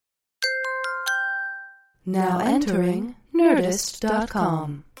Now entering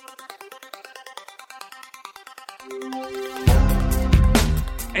Nerdist.com.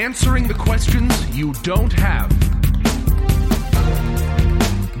 Answering the questions you don't have.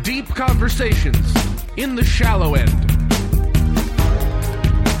 Deep conversations in the shallow end.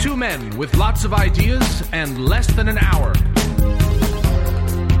 Two men with lots of ideas and less than an hour.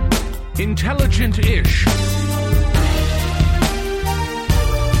 Intelligent-ish.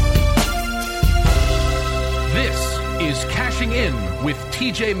 This is Cashing In with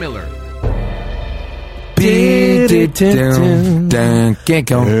TJ Miller.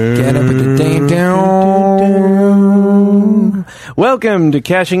 Welcome to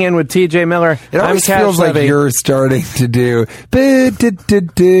Cashing In with TJ Miller. It always feels like you're starting to do.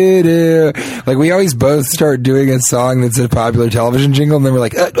 Like we always both start doing a song that's a popular television jingle, and then we're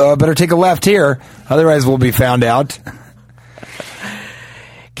like, better take a left here, otherwise we'll be found out.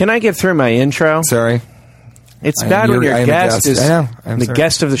 Can I get through my intro? Sorry. It's bad when your guest is the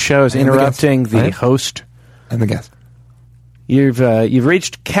guest of the show is interrupting the host. I'm the guest. You've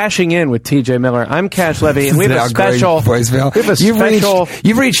reached Cashing In with TJ Miller. I'm Cash Levy, and we have a special voicemail.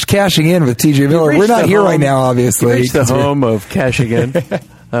 You've reached Cashing In with TJ Miller. We're not here right now, obviously. You've reached the home of Cashing In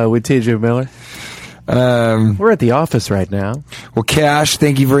with TJ Miller. We're at the office right now. Well, Cash,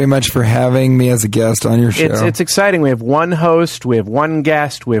 thank you very much for having me as a guest on your show. It's exciting. We have one host, we have one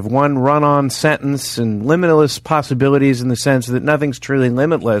guest, we have one run-on sentence, and limitless possibilities in the sense that nothing's truly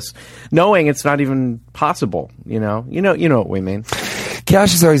limitless, knowing it's not even possible. You know what we mean.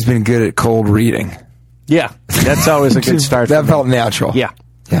 Cash has always been good at cold reading. Yeah, that's always a good start. That felt natural. Yeah.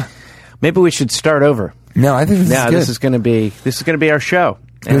 Maybe we should start over. No, I think this is good. This is going to be our show.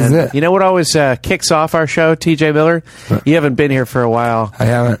 And this is it. You know what always kicks off our show, TJ Miller? You haven't been here for a while. I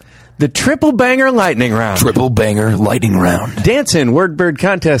haven't. The Triple Banger Lightning Round. Triple Banger Lightning Round. Dancing Word Bird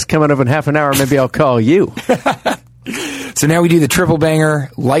Contest coming up in half an hour. Maybe I'll call you. So now we do the Triple Banger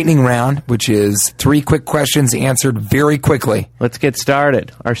Lightning Round, which is 3 quick questions answered very quickly. Let's get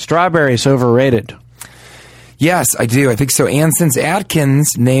started. Are strawberries overrated? Yes, I do. I think so. And since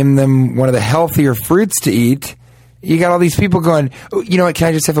Atkins named them one of the healthier fruits to eat, you got all these people going, oh, you know what, can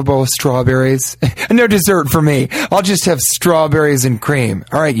I just have a bowl of strawberries? No dessert for me. I'll just have strawberries and cream.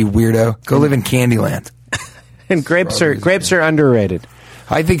 All right, you weirdo. Go live in Candyland. And grapes are underrated.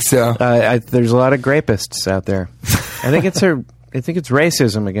 I think so. There's a lot of grapists out there. I think it's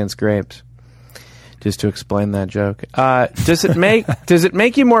racism against grapes. Just to explain that joke. Does it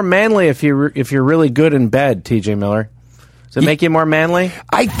make you more manly if you're really good in bed, TJ Miller? Does it make you more manly?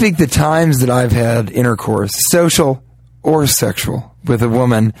 I think the times that I've had intercourse, social or sexual, with a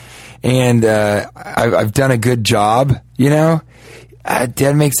woman, and I've done a good job, I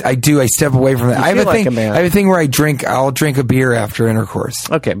step away from that. I have a thing where I'll drink a beer after intercourse.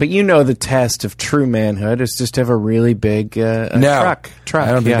 Okay, but the test of true manhood is just to have a really big truck.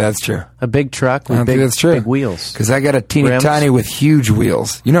 I don't think that's true. A big truck with big wheels. Because I got a teeny tiny with huge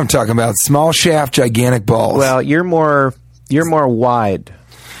wheels. You know what I'm talking about? Small shaft, gigantic balls. Well, you're more wide.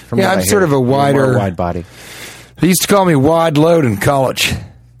 I'm sort of a wider... wide body. They used to call me wide load in college.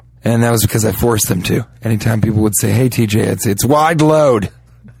 And that was because I forced them to. Anytime people would say, hey, TJ, it's wide load.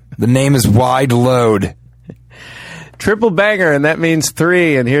 The name is wide load. Triple banger, and that means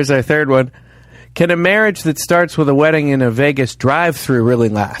 3. And here's our third one. Can a marriage that starts with a wedding in a Vegas drive-thru really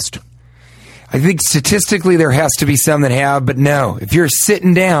last? I think statistically there has to be some that have, but no. If you're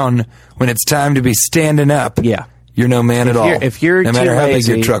sitting down when it's time to be standing up, you're no man at all. If you're no matter how big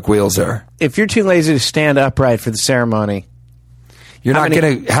your truck wheels are. If you're too lazy to stand upright for the ceremony...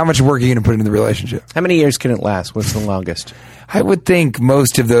 How much work are you going to put into the relationship? How many years can it last? What's the longest? I would think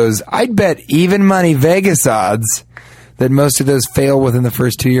most of those, I'd bet even money Vegas odds that most of those fail within the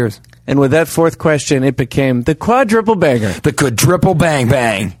first 2 years. And with that fourth question, it became the quadruple banger. The quadruple bang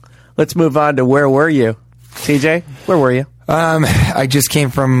bang. Let's move on to where were you? TJ, where were you? I just came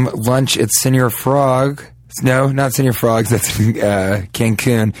from lunch at Senor Frog. No, not Senor Frogs. That's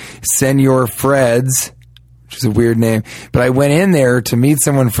Cancun. Senor Fred's. Which is a weird name. But I went in there to meet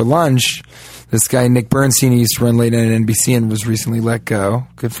someone for lunch. This guy, Nick Bernstein, he used to run late night at NBC and was recently let go.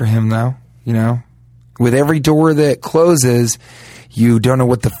 Good for him, though. With every door that closes, you don't know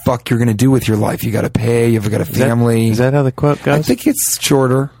what the fuck you're going to do with your life. You got to pay. You've got a family. Is that how the quote goes? I think it's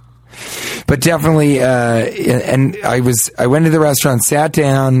shorter. But definitely, and I went to the restaurant, sat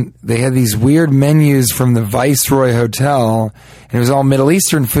down. They had these weird menus from the Viceroy Hotel, and it was all Middle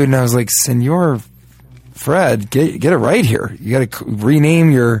Eastern food. And I was like, Senor Fred, get it right here. You got to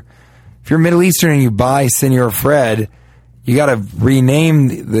rename if you're Middle Eastern and you buy Senor Fred, you got to rename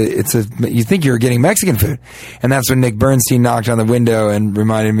you think you're getting Mexican food. And that's when Nick Bernstein knocked on the window and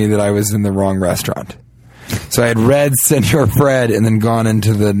reminded me that I was in the wrong restaurant. So I had read Senor Fred and then gone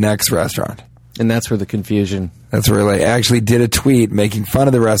into the next restaurant. And that's where the confusion. That's where I actually did a tweet making fun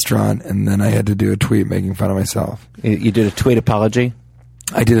of the restaurant, and then I had to do a tweet making fun of myself. You did a tweet apology?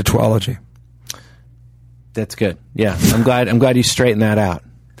 I did a Twology. That's good. Yeah, I'm glad you straightened that out.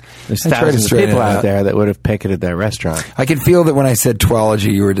 There's thousands of people out there that would have picketed that restaurant. I could feel that when I said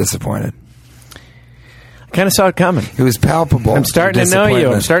Twology, you were disappointed. I kind of saw it coming. It was palpable. I'm starting to know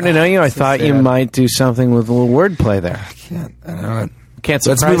you. I thought you might do something with a little wordplay there. I can't. I know it. Can't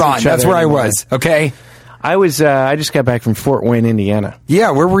Let's move on. That's where anymore. I was. Okay. I just got back from Fort Wayne, Indiana.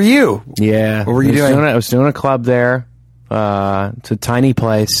 Yeah, where were you? Yeah. What were you doing? I was doing a club there. It's a tiny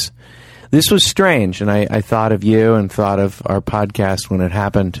place. This was strange, and I thought of you and thought of our podcast when it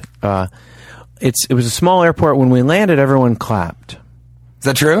happened. It was a small airport. When we landed, everyone clapped. Is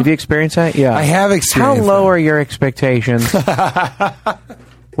that true? Have you experienced that? Yeah. I have experienced How low are your expectations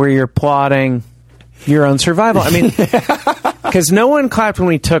where you're plotting your own survival? I mean, because no one clapped when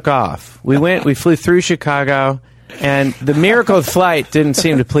we took off. We flew through Chicago, and the miracle of flight didn't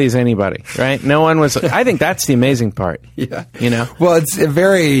seem to please anybody, right? No one was. I think that's the amazing part. Yeah. You know? Well, it's a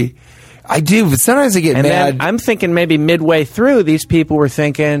very. I do, but sometimes I get mad. Then I'm thinking maybe midway through, these people were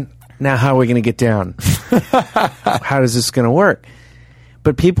thinking, now how are we going to get down? How is this going to work?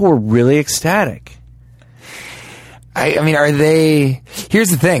 But people were really ecstatic. I mean, are they... Here's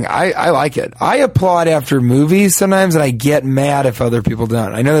the thing. I like it. I applaud after movies sometimes, and I get mad if other people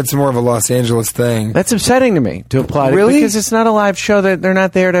don't. I know that's more of a Los Angeles thing. That's upsetting to me, to applaud. Really? Because it's not a live show. That they're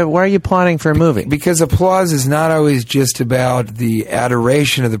not there to... Why are you applauding for a movie? Because applause is not always just about the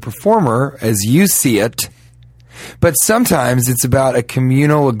adoration of the performer, as you see it, but sometimes it's about a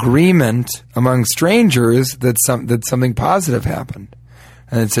communal agreement among strangers that something positive happened.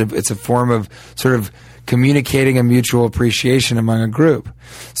 And it's a form of sort of communicating a mutual appreciation among a group.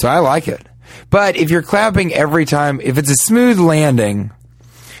 So I like it. But if you're clapping every time, if it's a smooth landing,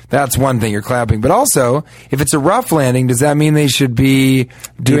 that's one thing, you're clapping. But also, if it's a rough landing, does that mean they should be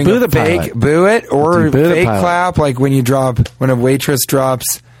doing a fake boo it or fake clap, like when a waitress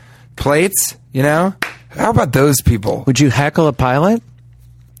drops plates, you know? How about those people? Would you heckle a pilot?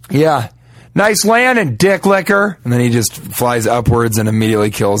 Yeah. Nice landing, dick licker. And then he just flies upwards and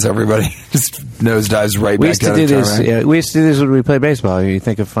immediately kills everybody. Just nosedives right back to the tarmac. Yeah, we used to do this when we played baseball. You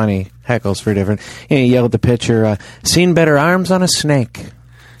think of funny heckles for different... You yell at the pitcher, seen better arms on a snake.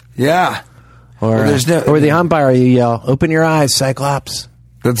 Yeah. Or the umpire, you yell, open your eyes, Cyclops.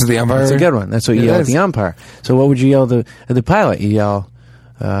 That's the umpire? That's a good one. That's what you yell at the umpire. So what would you yell at the pilot? You yell,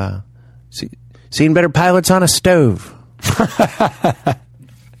 seen better pilots on a stove.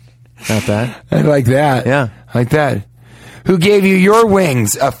 Not bad. I like that. Yeah. I like that. Who gave you your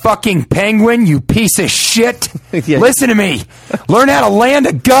wings? A fucking penguin, you piece of shit? Yeah. Listen to me. Learn how to land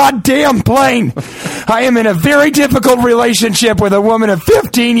a goddamn plane. I am in a very difficult relationship with a woman of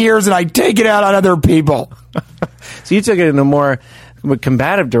 15 years, and I take it out on other people. So you took it in a more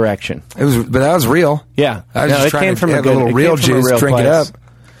combative direction. But that was real. Yeah. I was just trying to have a little real juice, drink it up.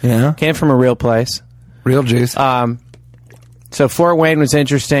 Yeah. Came from a real place. Real juice. So Fort Wayne was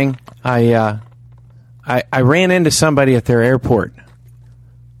interesting. I ran into somebody at their airport.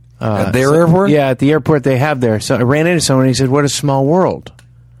 At their airport? Yeah, at the airport they have there. So I ran into someone and he said, what a small world.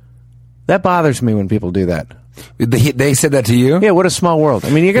 That bothers me when people do that. They said that to you? Yeah, what a small world. I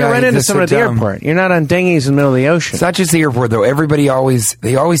mean, you're going to run into someone at the airport. You're not on dinghies in the middle of the ocean. It's not just the airport, though. Everybody always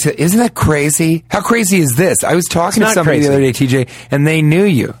say, isn't that crazy? How crazy is this? I was talking to somebody the other day, TJ, and they knew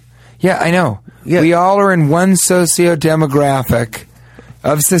you. Yeah, I know. Yeah. We all are in one socio-demographic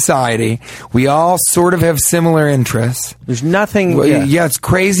of society. We all sort of have similar interests. There's nothing... Yeah, it's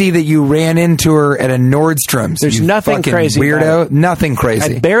crazy that you ran into her at a Nordstrom's. There's nothing crazy weirdo. Nothing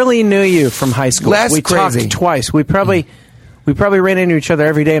crazy. I barely knew you from high school. We talked twice. We probably ran into each other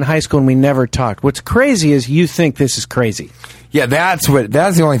every day in high school and we never talked. What's crazy is you think this is crazy. Yeah, that's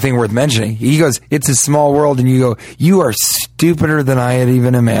the only thing worth mentioning. He goes, it's a small world, and you go, you are stupider than I had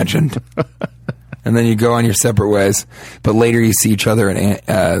even imagined. And then you go on your separate ways. But later you see each other in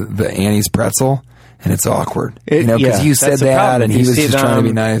the Annie's Pretzel, and it's awkward. Because you said that, and he was just trying to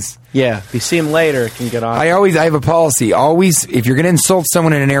be nice. Yeah, if you see him later, it can get off. I have a policy. Always, if you're going to insult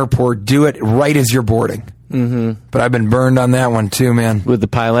someone in an airport, do it right as you're boarding. Mm-hmm. But I've been burned on that one, too, man. With the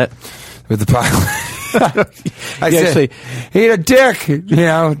pilot? With the pilot. I said, he had a dick,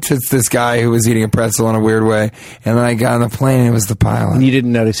 to this guy who was eating a pretzel in a weird way. And then I got on the plane and it was the pilot. And you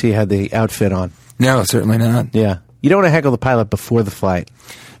didn't notice he had the outfit on? No, certainly not. Yeah. You don't want to heckle the pilot before the flight.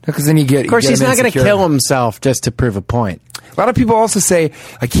 Because then you get. Of course, he's not going to kill himself just to prove a point. A lot of people also say,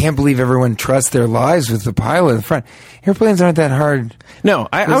 I can't believe everyone trusts their lives with the pilot in the front. Airplanes aren't that hard. No,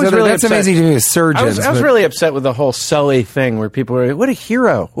 I was really That's upset. amazing to me with surgeons. I was really upset with the whole Sully thing where people were, what a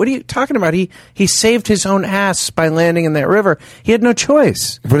hero. What are you talking about? He saved his own ass by landing in that river. He had no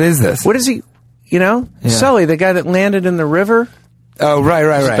choice. What is this? What is he, Yeah. Sully, the guy that landed in the river. Oh,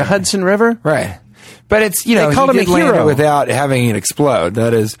 right. The Hudson River. Right. But it's, they called him a hero without having it explode.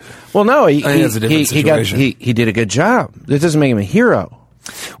 That is. Well, no, he he did a good job. That doesn't make him a hero.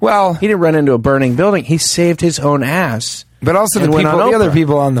 Well, he didn't run into a burning building. He saved his own ass. But also the other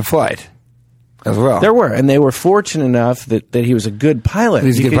people on the flight as well. There were, and they were fortunate enough that he was a good pilot.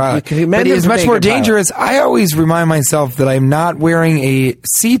 He's a good pilot. But he was much more dangerous. I always remind myself that I'm not wearing a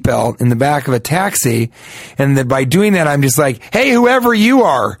seatbelt in the back of a taxi, and that by doing that, I'm just like, hey, whoever you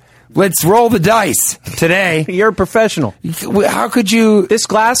are, let's roll the dice today. You're a professional. How could you... This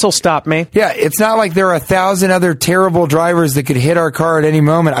glass will stop me. Yeah, it's not like there are 1,000 other terrible drivers that could hit our car at any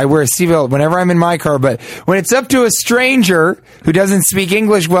moment. I wear a seatbelt whenever I'm in my car, but when it's up to a stranger who doesn't speak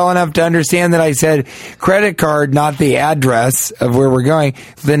English well enough to understand that I said credit card, not the address of where we're going,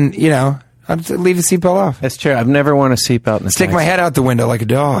 then, I'll just leave the seatbelt off. That's true. I've never worn a seatbelt in a Stick my head out the window like a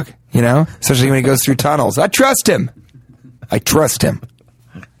dog, especially when he goes through tunnels. I trust him.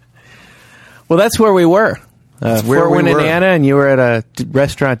 Well, that's where we were. Fort Wayne, Indiana, and you were at a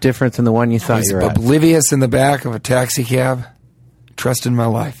restaurant different than the one you thought you were at. Oblivious in the back of a taxi cab, trusting my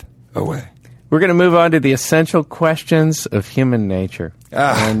life away. We're going to move on to the essential questions of human nature.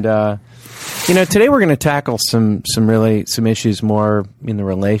 And, today we're going to tackle some issues more in the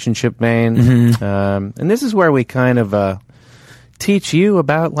relationship vein. Mm-hmm. And this is where we kind of teach you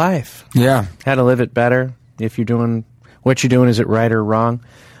about life. Yeah. How to live it better. If you're doing what you're doing, is it right or wrong?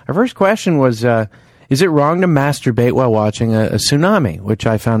 Our first question was, is it wrong to masturbate while watching a tsunami, which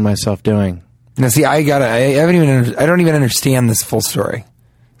I found myself doing? Now, see, I don't even understand this full story.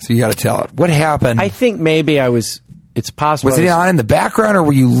 So you got to tell it. What happened? I think maybe it's possible. Was it on in the background, or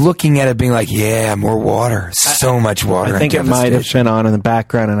were you looking at it being like, yeah, more water, so much water? I think it might have been on in the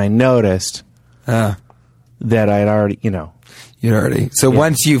background, and I noticed that I'd already, You'd already. So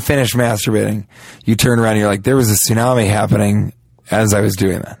once you finished masturbating, you turned around and you're like, there was a tsunami happening as I was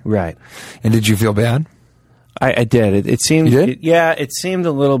doing that. Right. And did you feel bad? I did. It seemed. You did? It seemed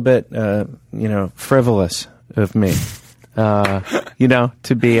a little bit, frivolous of me, to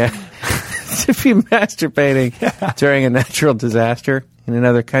be masturbating during a natural disaster in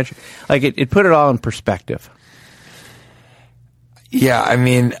another country. Like it put it all in perspective. Yeah, I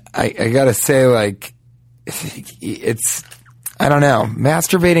mean, I gotta say, like, I don't know.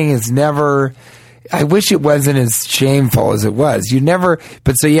 Masturbating is never. I wish it wasn't as shameful as it was.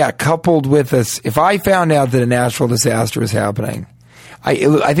 Coupled with this, if I found out that a natural disaster was happening,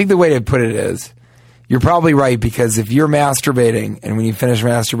 I think the way to put it is, you're probably right, because if you're masturbating and when you finish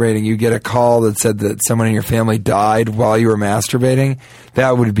masturbating, you get a call that said that someone in your family died while you were masturbating,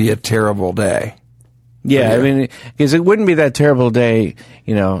 that would be a terrible day. Yeah, I mean, because it wouldn't be that terrible day,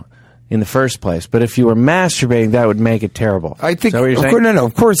 in the first place. But if you were masturbating, that would make it terrible. I think,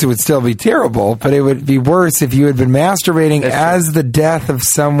 of course it would still be terrible, but it would be worse if you had been masturbating as the death of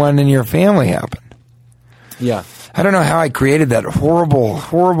someone in your family happened. Yeah. I don't know how I created that horrible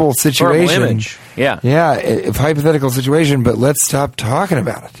situation. Horrible image. Yeah. Yeah, a hypothetical situation, but let's stop talking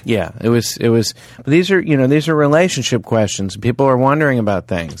about it. Yeah, it was, but these are relationship questions. People are wondering about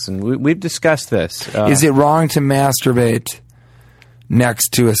things, and we've discussed this. Is it wrong to masturbate next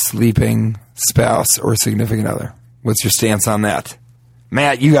to a sleeping spouse or significant other? What's your stance on that?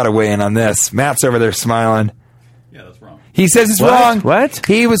 Matt, you got to weigh in on this. Matt's over there smiling. Yeah, that's wrong. He says it's wrong. What?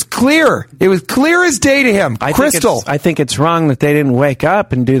 He was clear. It was clear as day to him. Crystal. I think it's wrong that they didn't wake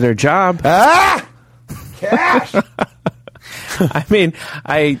up and do their job. Cash! I mean,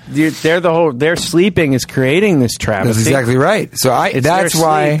 their sleeping is creating this travesty. That's exactly right. So that's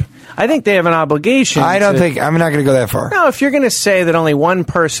why I think they have an obligation. I'm not going to go that far. No, if you're going to say that only one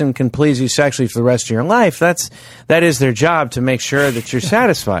person can please you sexually for the rest of your life, that is their job to make sure that you're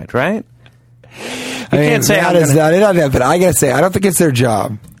satisfied, right? You can't say not that, but I got to say I don't think it's their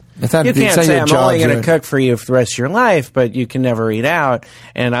job. You can't say I'm only going to cook for you for the rest of your life, but you can never eat out,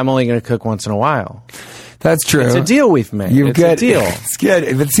 and I'm only going to cook once in a while. That's true. It's a deal we've made. It's a deal. It's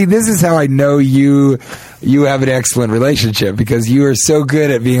good. But see, this is how I know you have an excellent relationship, because you are so good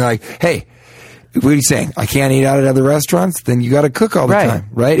at being like, hey, What are you saying? I can't eat out at other restaurants? Then you got to cook all the time,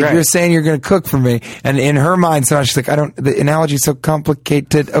 right? If you're saying you're going to cook for me, and in her mind, so she's like, the analogy is so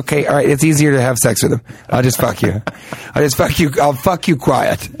complicated. Okay, all right, it's easier to have sex with him. I'll just fuck you. I'll fuck you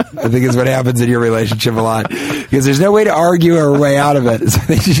quiet. I think is what happens in your relationship a lot. Because there's no way to argue her way out of it.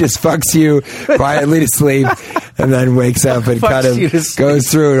 So she just fucks you quietly to sleep, and then wakes up and kind of goes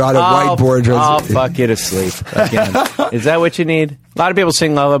through it on a whiteboard. I'll fuck you to sleep again. Is that what you need? A lot of people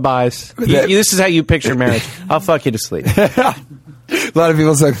sing lullabies. This is how you picture marriage. I'll fuck you to sleep. A lot of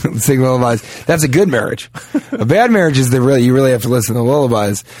people sing lullabies. That's a good marriage. A bad marriage is you really have to listen to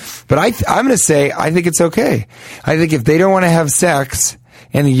lullabies. But I'm going to say I think it's okay. I think if they don't want to have sex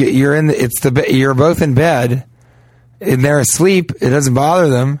and you're both in bed and they're asleep, it doesn't bother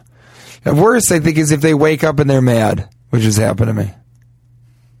them. At worst, I think, is if they wake up and they're mad, which has happened to me.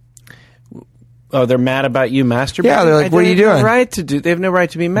 Oh, they're mad about you masturbating? Yeah, they're like, what are you doing? They have no right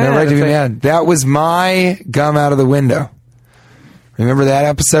to be mad. No right to be mad. That was my gum out of the window. Remember that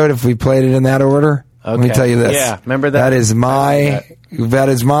episode, if we played it in that order? Okay. Let me tell you this. Yeah, remember that? That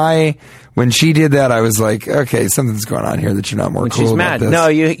is my, when she did that, I was like, okay, something's going on here that you're not more cool she's about mad. this. No,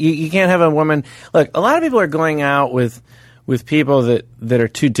 you can't have a woman. Look, a lot of people are going out with people that are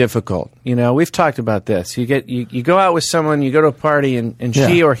too difficult. You know, we've talked about this. You go out with someone, you go to a party, and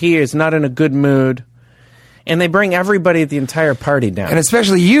she or he is not in a good mood, and they bring everybody at the entire party down. And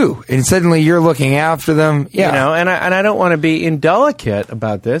especially you. And suddenly you're looking after them. Yeah. You know, and I don't want to be indelicate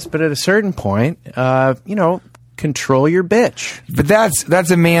about this, but at a certain point, control your bitch. But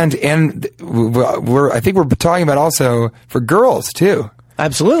that's a man, and I think we're talking about also for girls too.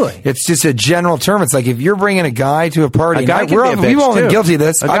 Absolutely. It's just a general term. It's like if you're bringing a guy to a party. A guy can be a bitch, we've all been too. guilty of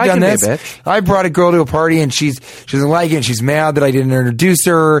this. I've done this. Be a bitch. I brought a girl to a party and she doesn't like it and she's mad that I didn't introduce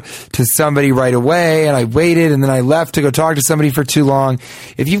her to somebody right away, and I waited and then I left to go talk to somebody for too long.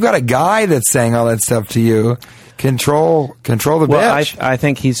 If you've got a guy that's saying all that stuff to you, control the bitch. I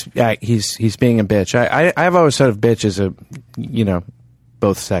think he's being a bitch. I've always thought of bitch as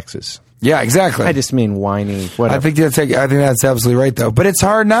both sexes. Yeah, exactly. I just mean whiny. Whatever. I think that's absolutely right, though. But it's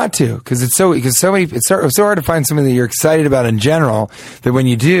hard not to, because it's so hard to find something that you're excited about in general that when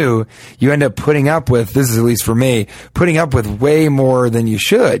you do, you end up putting up with. This is at least for me, putting up with way more than you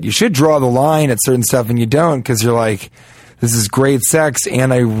should. You should draw the line at certain stuff, and you don't, because you're like, this is great sex,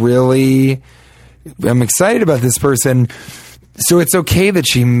 and I'm excited about this person. So it's okay that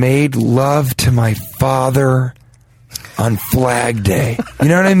she made love to my father on Flag Day. You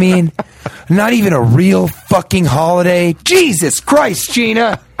know what I mean? Not even a real fucking holiday. Jesus Christ,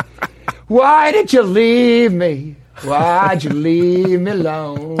 Gina. Why did you leave me? Why'd you leave me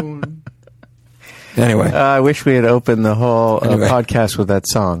alone? Anyway. I wish we had opened the whole podcast with that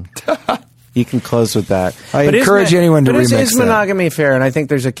song. You can close with that. I encourage anyone to remix that. Is monogamy fair? And I think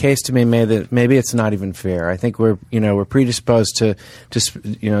there's a case to be made that maybe it's not even fair. I think we're predisposed to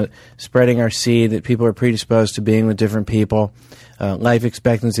spreading our seed, that people are predisposed to being with different people. Life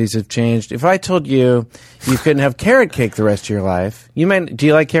expectancies have changed. If I told you couldn't have carrot cake the rest of your life, do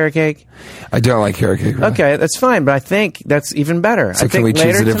you like carrot cake? I don't like carrot cake. Really. Okay, that's fine, but I think that's even better. So I can think we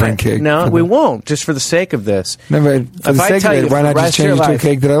choose a different cake? No, we won't, just for the sake of this. No, but for the sake of it, why not just change it to a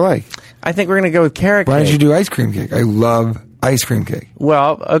cake that I like? I think we're going to go with carrot cake. Why don't you do ice cream cake? I love ice cream cake.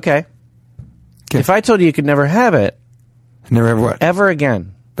 Well, okay. If I told you could never have it. Never have what? Ever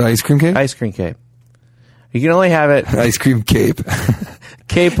again. The ice cream cake? Ice cream cake. You can only have it. Ice cream cape.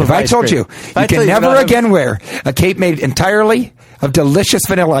 Cape of If I told you can never again wear a cape made entirely of delicious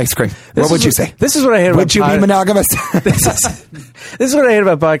vanilla ice cream, what would you say? This is what I hate about Would you be monogamous? This is what I hate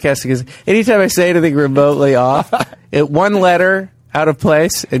about podcasting, because anytime I say anything remotely off, one letter out of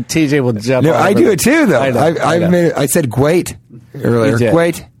place, and TJ will jump on I do it too, though. I said great earlier.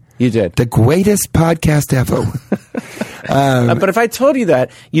 Great. You did. The greatest podcast ever. But if I told you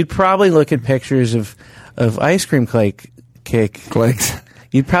that, you'd probably look at pictures of ice cream cake. Flakes.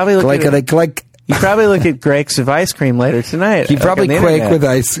 You'd probably look You'd probably look at Greg's of ice cream later tonight. You'd probably quake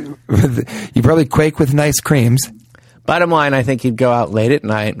you probably quake with nice creams. Bottom line, I think you'd go out late at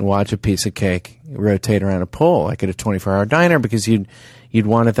night and watch a piece of cake rotate around a pole, like at a 24-hour diner, because you'd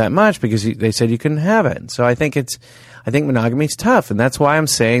want it that much, because they said you couldn't have it. So I think monogamy's tough, and that's why I'm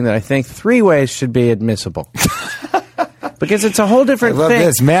saying that I think 3 ways should be admissible. Because it's a whole different thing. I love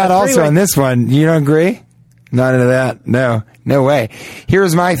this. Matt also on this one. You don't agree? Not into that. No way.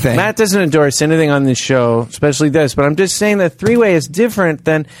 Here's my thing. Matt doesn't endorse anything on this show, especially this, but I'm just saying that 3-way is different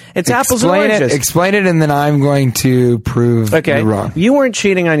than apples and oranges. Explain it, and then I'm going to prove you're wrong. You weren't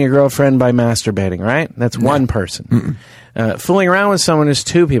cheating on your girlfriend by masturbating, right? That's one person. Fooling around with someone is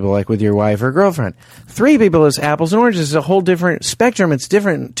 2 people, like with your wife or girlfriend. 3 people is apples and oranges. It's a whole different spectrum. It's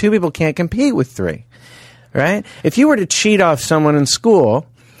different. 2 people can't compete with 3, right? If you were to cheat off someone in school,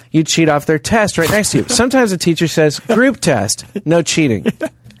 you'd cheat off their test right next to you. Sometimes a teacher says, group test, no cheating.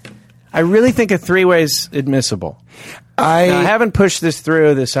 I really think a 3-way is admissible. I haven't pushed this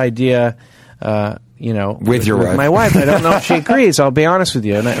idea, with your wife. My wife. I don't know if she agrees. I'll be honest with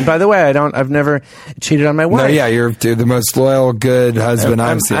you. And by the way, I've never cheated on my wife. No, yeah, you're the most loyal, good husband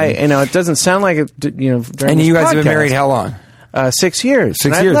I've seen. It doesn't sound like it, during And you guys have been podcast. married how long? 6 years.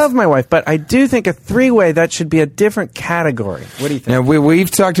 6 years. I love my wife, but I do think a 3-way, that should be a different category. What do you think? Now,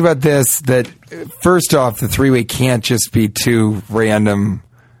 we've talked about this, that first off, the 3-way can't just be 2 random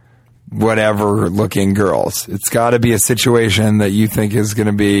whatever looking girls. It's got to be a situation that you think is going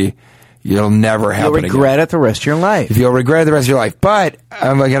to be, you'll never happen You'll regret it the rest of your life. If you'll regret it the rest of your life. But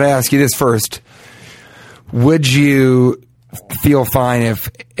I'm going to ask you this first. Would you feel fine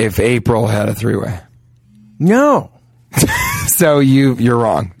if April had a 3-way? No. So you're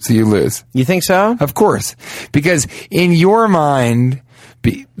wrong. So you lose. You think so? Of course. Because in your mind,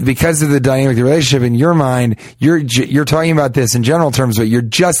 because of the dynamic of the relationship, in your mind, you're talking about this in general terms, but you're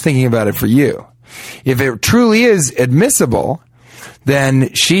just thinking about it for you. If it truly is admissible,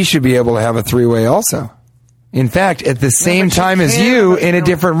 then she should be able to have a 3-way also. In fact, at the same time as you, in a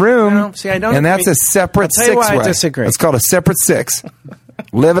different room, and that's a separate 6-way. I disagree. It's called a separate 6.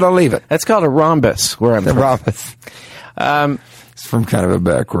 Live it or leave it. That's called a rhombus. Where I'm The from. rhombus. It's from kind of a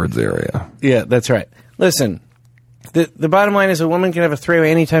backwards area. Yeah, that's right. Listen, the bottom line is a woman can have a 3-way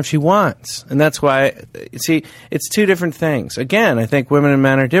anytime she wants. And that's why, see, it's 2 different things. Again, I think women and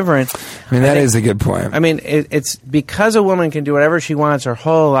men are different. I mean, that is a good point. I mean, it's because a woman can do whatever she wants her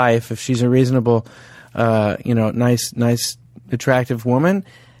whole life if she's a reasonable, nice, attractive woman.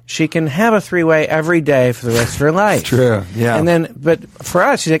 She can have a 3-way every day for the rest of her life. True, yeah. And then, but for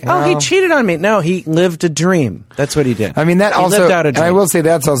us, she's like, oh, he cheated on me. No, he lived a dream. That's what he did. I mean, that he also, lived out a and dream. I will say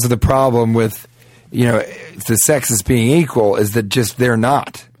that's also the problem with, the sexes being equal is that just they're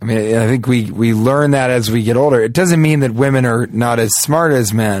not. I mean, I think we learn that as we get older. It doesn't mean that women are not as smart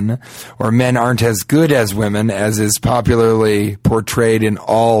as men, or men aren't as good as women, as is popularly portrayed in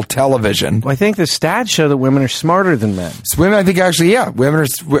all television. Well, I think the stats show that women are smarter than men. So women, I think actually, yeah, women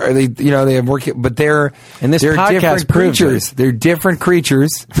they have work, but they're podcast different proves creatures. it. They're different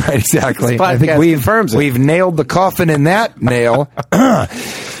creatures, right? Exactly. This I think podcast confirms it. we've nailed the coffin in that nail.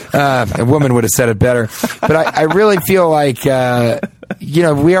 A woman would have said it better, but I really feel like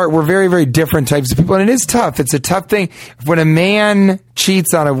we're very, very different types of people, and it is tough. It's a tough thing. When a man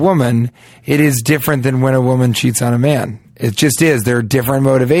cheats on a woman, it is different than when a woman cheats on a man. It just is. There are different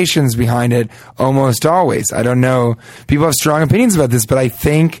motivations behind it almost always. I don't know. People have strong opinions about this, but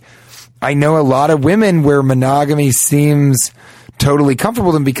I know a lot of women where monogamy seems totally comfortable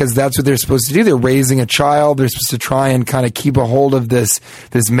with them because that's what they're supposed to do. They're raising a child. They're supposed to try and kind of keep a hold of this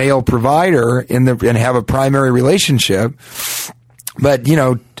male provider and have a primary relationship. But,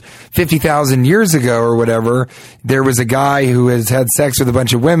 50,000 years ago or whatever, there was a guy who has had sex with a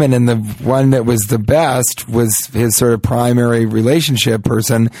bunch of women, and the one that was the best was his sort of primary relationship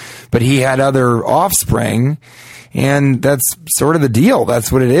person, but he had other offspring. And that's sort of the deal.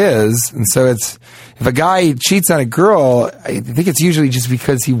 That's what it is. And so if a guy cheats on a girl, I think it's usually just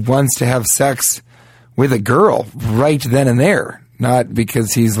because he wants to have sex with a girl right then and there. Not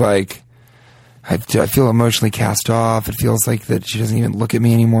because he's like, I feel emotionally cast off. It feels like that she doesn't even look at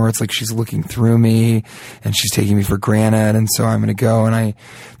me anymore. It's like she's looking through me and she's taking me for granted. And so I'm going to go and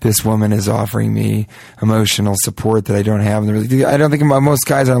this woman is offering me emotional support that I don't have. I don't think most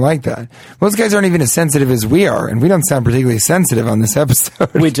guys aren't like that. Most guys aren't even as sensitive as we are. And we don't sound particularly sensitive on this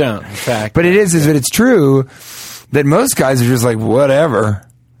episode. We don't, in fact. But it's true that most guys are just like, whatever,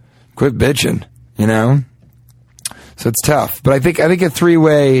 quit bitching, So it's tough. But I think a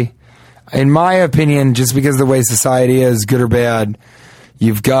 3-way, in my opinion, just because of the way society is, good or bad,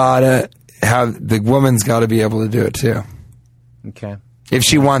 you've got to have, the woman's got to be able to do it too. Okay. If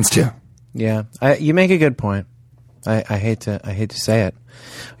she wants to. Yeah. You make a good point. I hate to say it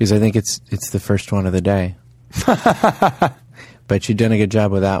because I think it's the first one of the day. But you've done a good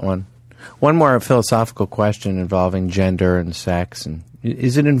job with that one. One more philosophical question involving gender and sex. And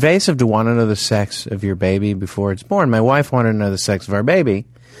is it invasive to want to know the sex of your baby before it's born? My wife wanted to know the sex of our baby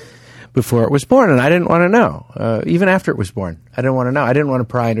before it was born, and I didn't want to know. Even after it was born, I didn't want to know. I didn't want to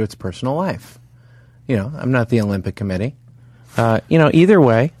pry into its personal life. I'm not the Olympic Committee. Either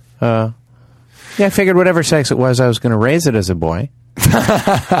way, I figured whatever sex it was, I was going to raise it as a boy.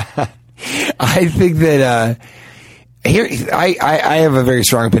 I think that Here, I have a very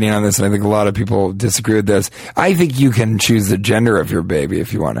strong opinion on this, and I think a lot of people disagree with this. I think you can choose the gender of your baby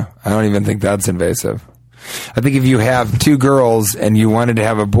if you want to. I don't even think that's invasive. I think if you have two girls and you wanted to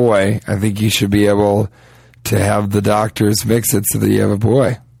have a boy, I think you should be able to have the doctors mix it so that you have a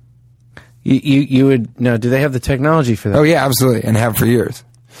boy. You would no? Do they have the technology for that? Oh yeah, absolutely, and have for years.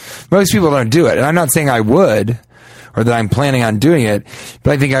 Most people don't do it, and I'm not saying I would, or that I'm planning on doing it,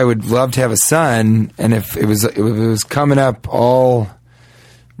 but I think I would love to have a son. And if it was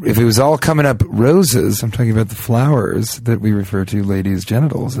all coming up roses, I'm talking about the flowers that we refer to ladies'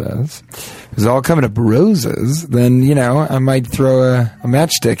 genitals as. If it was all coming up roses, then I might throw a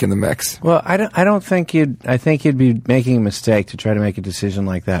matchstick in the mix. Well, I don't think you'd. I think you'd be making a mistake to try to make a decision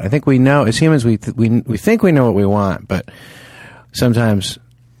like that. I think we know as humans we think we know what we want, but sometimes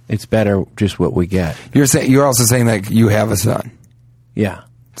it's better just what we get. You're also saying that you have a son. Yeah.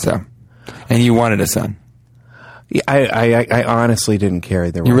 So, and you wanted a son. Yeah, I honestly didn't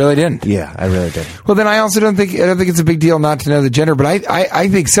carry the. You really didn't? Yeah, I really didn't. Well, then I also don't think it's a big deal not to know the gender. But I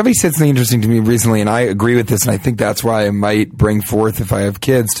think somebody said something interesting to me recently, and I agree with this, and I think that's why I might bring forth if I have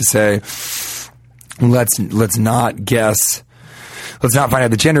kids to say, let's not guess, let's not find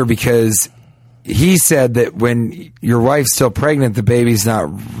out the gender, because he said that when your wife's still pregnant, the baby's not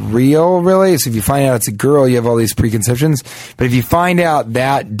real, really. So if you find out it's a girl, you have all these preconceptions. But if you find out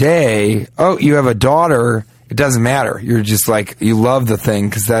that day, oh, you have a daughter, it doesn't matter. You're just like, you love the thing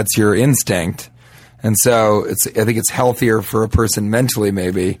because that's your instinct. And so I think it's healthier for a person mentally,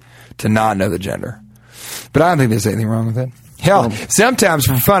 maybe, to not know the gender. But I don't think there's anything wrong with it. Hell, sometimes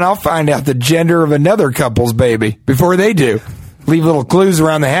for fun, I'll find out the gender of another couple's baby before they do. Leave little clues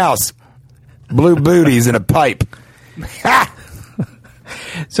around the house. Blue booties in a pipe.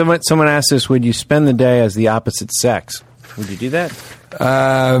 Someone asked us, would you spend the day as the opposite sex? Would you do that?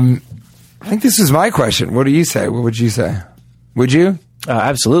 I think this is my question. What do you say? What would you say? Would you?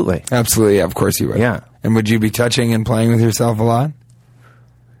 Absolutely. Absolutely. Yeah, of course you would. Yeah. And would you be touching and playing with yourself a lot?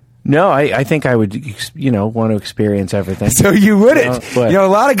 No, I think I would, want to experience everything. So you wouldn't. A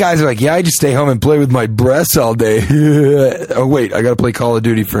lot of guys are like, yeah, I just stay home and play with my breasts all day. Oh, wait, I got to play Call of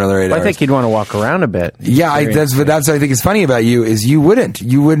Duty for another 8 hours. I think you'd want to walk around a bit. Yeah, that's what I think is funny about you is you wouldn't.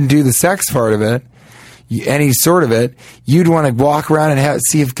 You wouldn't do the sex part of it, any sort of it. You'd want to walk around and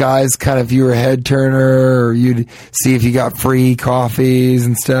see if guys you were a head turner, or you'd see if you got free coffees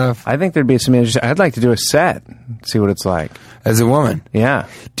and stuff. I think there'd be some interesting. I'd like to do a set, see what it's like. As a woman? Yeah. I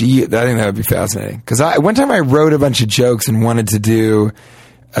think that would be fascinating. Because one time I wrote a bunch of jokes and wanted to do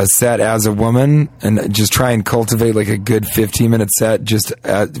a set as a woman and just try and cultivate like a good 15-minute set. Just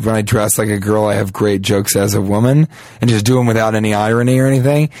when I dress like a girl, I have great jokes as a woman and just do them without any irony or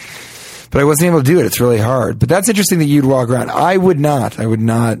anything. But I wasn't able to do it. It's really hard. But that's interesting that you'd walk around. I would not. I would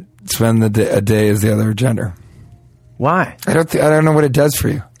not spend a day as the other gender. Why? I don't know what it does for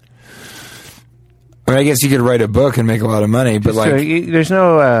you. I mean, I guess you could write a book and make a lot of money, but there's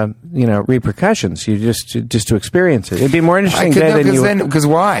no repercussions. You just to experience it. It'd be a more interesting day than you would. Because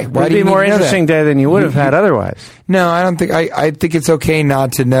why? Why it'd be a more interesting day than you would have had otherwise. No, I don't think. I think it's okay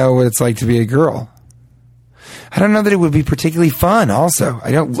not to know what it's like to be a girl. I don't know that it would be particularly fun. Also,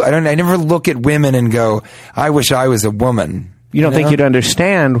 I never look at women and go, "I wish I was a woman." You don't think you'd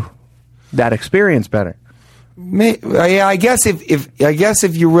understand that experience better? Yeah, I guess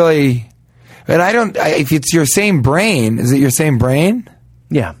if you really. But if it's your same brain, is it your same brain?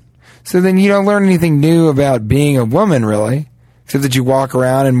 Yeah. So then you don't learn anything new about being a woman, really. Except that you walk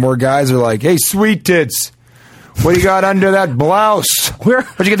around and more guys are like, hey, sweet tits, what do you got under that blouse? Where'd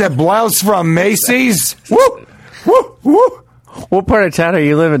you get that blouse from, Macy's? Woo! Woo! Woo! What part of town are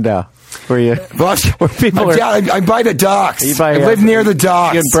you living now? Where people I'm by the docks. I live near the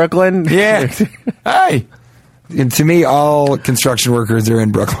docks. You in Brooklyn? Yeah. Hey. And to me, all construction workers are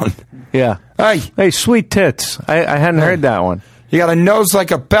in Brooklyn. Yeah. Hey, sweet tits. I hadn't heard that one. You got a nose like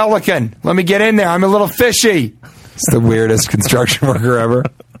a pelican. Let me get in there. I'm a little fishy. It's the weirdest construction worker ever.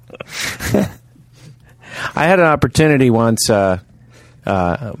 I had an opportunity once. My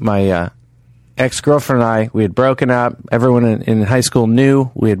ex-girlfriend and I, we had broken up. Everyone in high school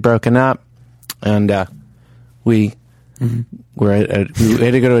knew we had broken up. And we had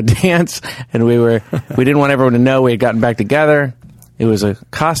to go to a dance. And we didn't want everyone to know we had gotten back together. It was a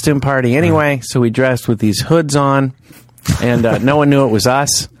costume party anyway, so we dressed with these hoods on, and no one knew it was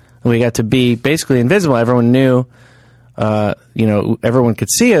us. And we got to be basically invisible. Everyone knew, everyone could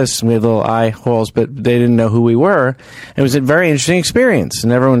see us, and we had little eye holes, but they didn't know who we were. It was a very interesting experience,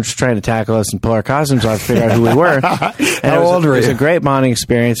 and everyone was trying to tackle us and pull our costumes off to figure out who we were. How old were you? It was a great bonding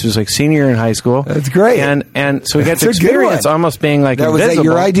experience. It was like senior year in high school. That's great. And so we got to experience almost being like invisible. Was that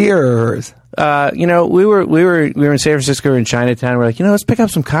your idea or hers? we were in San Francisco, we were in Chinatown. We're like, let's pick up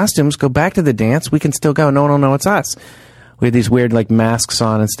some costumes, go back to the dance. We can still go. No one will know it's us. We had these weird like masks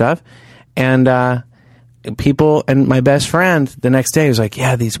on and stuff, and people. And my best friend the next day was like,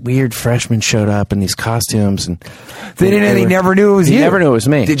 yeah, these weird freshmen showed up in these costumes, and they never knew it was you. He never knew it was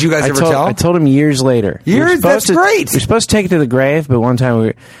me. Did you guys ever tell? I told him years later. That's great. We were supposed to take it to the grave, but one time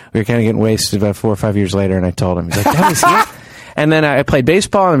we were kind of getting wasted about 4 or 5 years later, and I told him. He's like, that was you? And then I played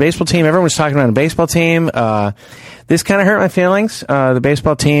baseball on the baseball team. Everyone was talking about a baseball team. This kind of hurt my feelings. The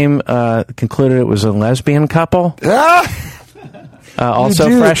baseball team concluded it was a lesbian couple. Also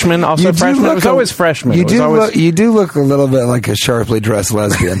freshmen. It was always freshmen. You do look a little bit like a sharply dressed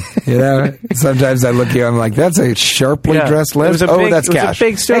lesbian. Sometimes I look at you, I'm like, that's a sharply dressed lesbian. That's Cash. It was a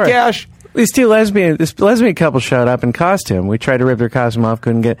big story. Hey, Cash. This lesbian couple showed up in costume. We tried to rip their costume off,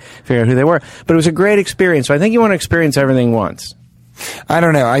 couldn't figure out who they were. But it was a great experience. So I think you want to experience everything once. I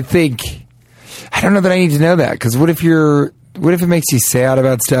don't know. I don't know that I need to know that, because what if it makes you sad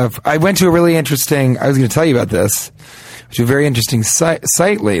about stuff? I went to a really interesting, I was going to tell you about this, which is a very interesting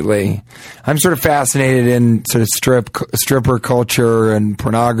site lately. I'm sort of fascinated in sort of stripper culture and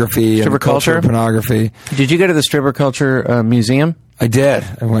pornography. Stripper and culture? Pornography. Did you go to the stripper culture museum? I did.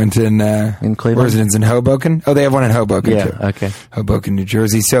 I went in Cleveland? Residence in Hoboken. Oh, they have one in Hoboken, too. Yeah, okay. Hoboken, New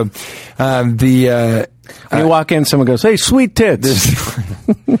Jersey. So, when you walk in, someone goes, hey, sweet tits.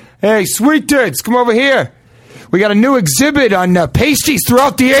 Hey, sweet tits, come over here. We got a new exhibit on pasties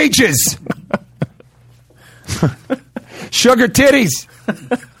throughout the ages. Sugar titties.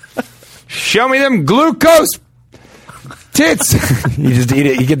 Show me them glucose tits. You just eat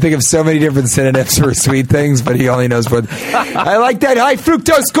it. You can think of so many different synonyms for sweet things, but he only knows what. I like that high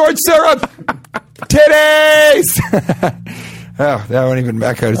fructose corn syrup. Titties. Oh, that won't even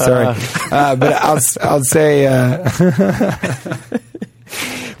echo. Sorry, but I'll say.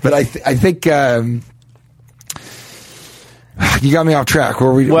 But I think you got me off track.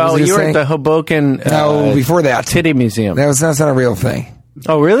 Were we? Well, you were at the Hoboken. No, before that, Titty Museum. That's not a real thing.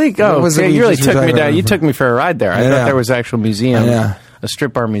 Oh, really? Oh, you really took me down. You took me for a ride there. I thought there was an actual museum, a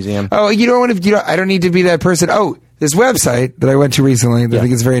strip bar museum. Oh, I don't need to be that person. Oh, this website that I went to recently that I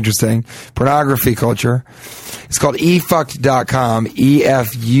think is very interesting, pornography culture. It's called efukt.com,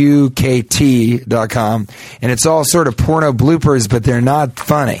 EFUKT.com, and it's all sort of porno bloopers, but they're not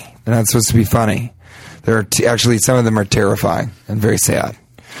funny. They're not supposed to be funny. They're actually, some of them are terrifying and very sad.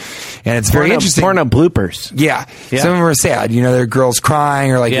 And it's very interesting. Porno bloopers. Yeah. Some of them are sad. There are girls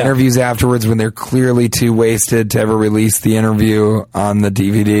crying, or like interviews afterwards when they're clearly too wasted to ever release the interview on the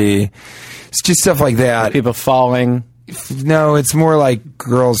DVD. It's just stuff like that. People falling. No, it's more like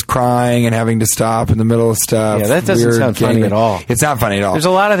girls crying and having to stop in the middle of stuff. Yeah, that doesn't sound funny at all. It's not funny at all. There's a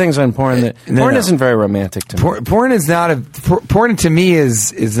lot of things on porn that porn isn't very romantic to me. Porn is not porn to me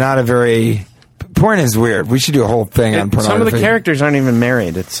is not a very. Porn is weird. We should do a whole thing on pornography. Some of the characters aren't even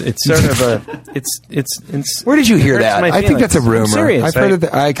married. It's sort of a. It's. Where did you hear that? I think that's a rumor. I'm serious. I've heard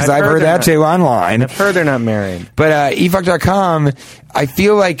that too online. I've heard they're not married. But efuck.com, I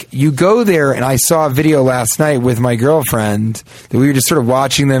feel like you go there, and I saw a video last night with my girlfriend that we were just sort of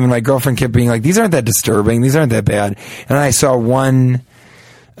watching them, and my girlfriend kept being like, "These aren't that disturbing. These aren't that bad." And I saw one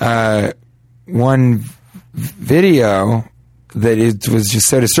video that it was just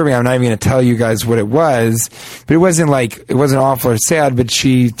so disturbing. I'm not even going to tell you guys what it was, but it wasn't awful or sad, but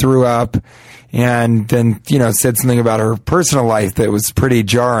she threw up and then, said something about her personal life that was pretty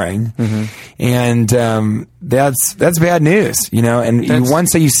jarring. Mm-hmm. And, that's bad news, and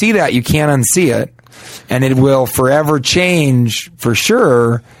once you see that, you can't unsee it, and it will forever change for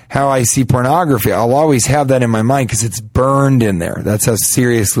sure how I see pornography. I'll always have that in my mind because it's burned in there. That's how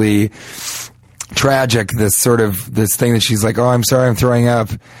seriously tragic this thing that she's like, oh, I'm sorry, I'm throwing up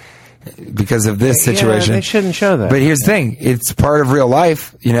because of this situation. They shouldn't show that. But here's the thing, it's part of real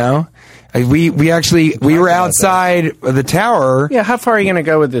life, we were outside of the tower. Yeah, how far are you going to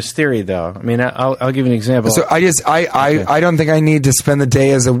go with this theory, though? I mean, I'll give you an example. So I don't think I need to spend the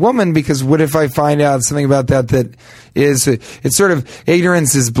day as a woman, because what if I find out something about that is, it's sort of,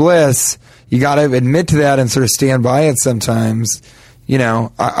 ignorance is bliss. You got to admit to that and sort of stand by it sometimes.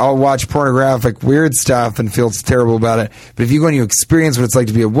 I'll watch pornographic weird stuff and feel terrible about it. But if you go and you experience what it's like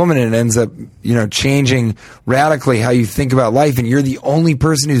to be a woman, and it ends up, changing radically how you think about life, and you're the only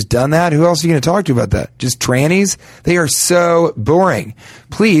person who's done that, who else are you going to talk to about that? Just trannies? They are so boring.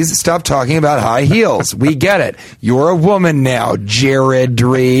 Please stop talking about high heels. We get it. You're a woman now, Jared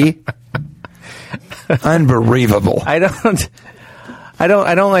Dree. Unbelievable. I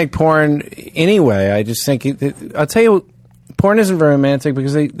don't like porn anyway. I just think I'll tell you. Porn isn't very romantic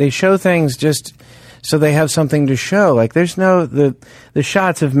because they show things just so they have something to show. Like there's no the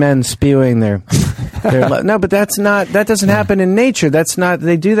shots of men spewing their no, but that doesn't happen in nature. That's not,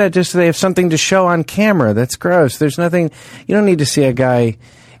 they do that just so they have something to show on camera. That's gross. There's nothing, you don't need to see a guy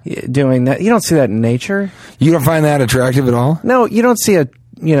doing that. You don't see that in nature. You don't find that attractive at all? No, you don't see a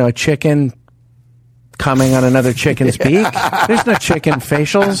chicken coming on another chicken's beak. There's no chicken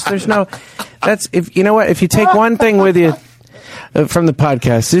facials. There's no, that's, if you know what, if you take one thing with you from the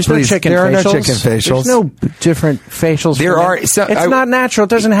podcast, there's no chicken facials. There are no chicken facials. There's no different facials. There are. So, it's not natural. It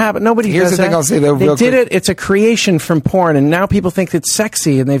doesn't happen. Nobody here's does the thing that. I'll say though. They did it. It's a creation from porn, and now people think it's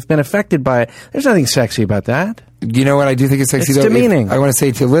sexy, and they've been affected by it. There's nothing sexy about that. You know what I do think is sexy? It's though? demeaning. I want to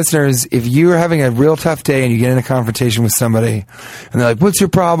say to listeners, if you're having a real tough day and you get in a confrontation with somebody, and they're like, "What's your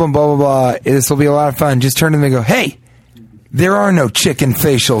problem?" Blah blah blah. This will be a lot of fun. Just turn to them and go, "Hey, there are no chicken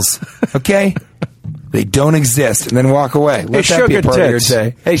facials. Okay." They don't exist, and then walk away. Let that be a part of your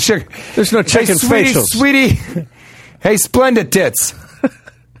day. Hey, sugar. There's no chicken facials. Sweetie. Hey, splendid tits.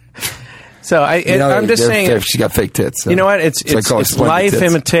 So I'm just saying, she got fake tits. So. You know what? It's life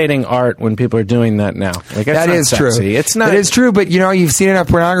imitating art when people are doing that now. Like that is sexy. True. It's not. It is true, but you've seen enough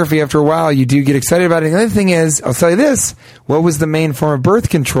pornography. After a while, you do get excited about it. And the other thing is, I'll tell you this: what was the main form of birth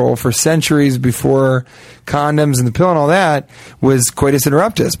control for centuries before condoms and the pill and all that was coitus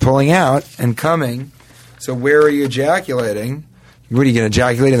interruptus, pulling out and coming. So where are you ejaculating? What are you going to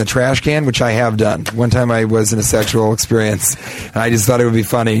ejaculate in the trash can? Which I have done. One time I was in a sexual experience, and I just thought it would be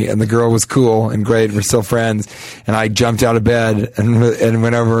funny, and the girl was cool and great. We're still friends, and I jumped out of bed and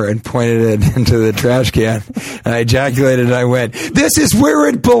went over and pointed it into the trash can, and I ejaculated, and I went, "This is where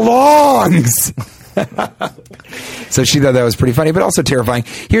it belongs." So she thought that was pretty funny, but also terrifying.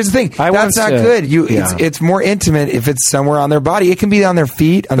 Here's the thing: that's not good. It's more intimate if it's somewhere on their body. It can be on their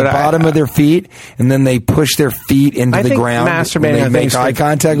feet, on the bottom of their feet, and then they push their feet into the ground. Masturbating, and they make eye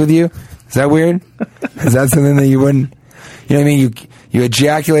contact with you. Is that weird? Is that something that you wouldn't? You know what I mean? You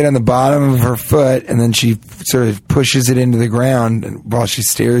ejaculate on the bottom of her foot, and then she sort of pushes it into the ground while she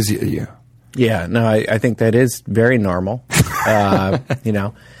stares at you. Yeah, no, I think that is very normal. I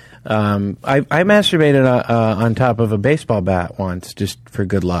masturbated on top of a baseball bat once just for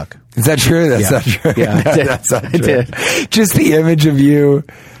good luck. Is that true? That's not true. Yeah, that's not true. I did. Just the image of you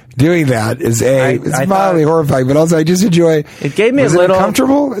doing that is it's mildly horrifying, but also I just enjoy. It gave me was a little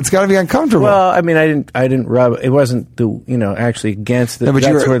uncomfortable. It's got to be uncomfortable. Well, I mean, I didn't rub. It wasn't actually against the. No, but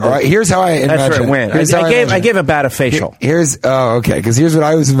here's how I imagine. That's where it went. I gave a bat a facial. Because here's what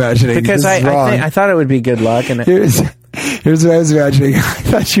I was imagining. Because I thought it would be good luck, and here's what I was imagining. I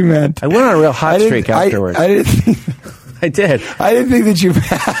thought you meant. I went on a real hot streak afterwards. I didn't. I did. I didn't think that you.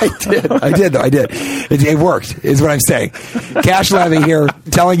 I did. It worked. Is what I'm saying. Cash Levy here,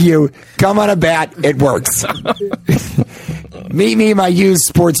 telling you, come on a bat. It works. Meet me in my used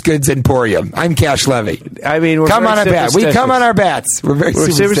sports goods emporium. I'm Cash Levy. I mean, come on a bat. We come on our bats. We're very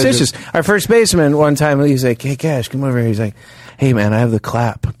superstitious. Our first baseman one time, he's like, "Hey, Cash, come over here." He's like, "Hey, man, I have the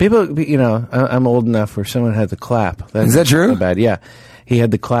clap." People, I'm old enough where someone had the clap. Is that true? Bad, yeah. He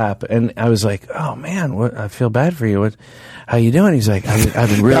had the clap, and I was like, "Oh man, I feel bad for you. How you doing?" He's like, "I've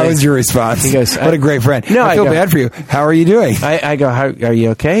been really." That was your response. He goes, "What a great friend." No, I feel bad for you. How are you doing? I go, "How are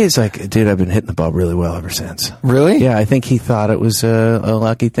you okay?" He's like, "Dude, I've been hitting the ball really well ever since." Really? Yeah, I think he thought it was a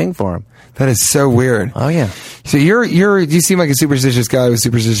lucky thing for him. That is so weird. Oh yeah. So you seem like a superstitious guy with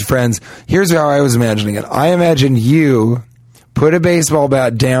superstitious friends. Here's how I was imagining it. I imagined you put a baseball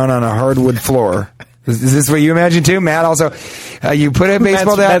bat down on a hardwood floor. Is this what you imagine too, Matt? Also, you put a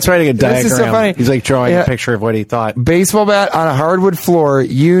baseball bat. That's writing a diagram. This is so funny. He's like drawing a picture of what he thought. Baseball bat on a hardwood floor.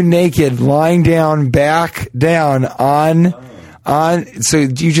 You naked, lying down, back down on. So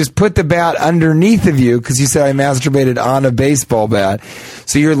you just put the bat underneath of you because you said I masturbated on a baseball bat.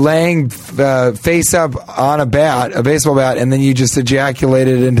 So you're laying face up on a baseball bat, and then you just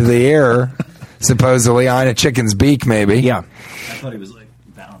ejaculated into the air, supposedly on a chicken's beak, maybe. Yeah. I thought he was like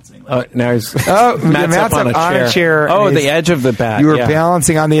balancing. Now he's Matt's up on a chair. Oh, the edge of the bat. You were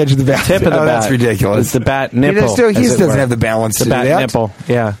balancing on the edge of the bat. Tip of the bat. That's ridiculous. It's the bat nipple. He doesn't have the balance to do that. The bat nipple.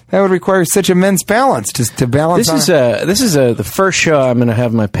 Yeah. That would require such immense balance just to balance. This is the first show I'm going to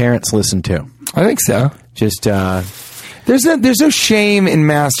have my parents listen to. I think so. Just there's no shame in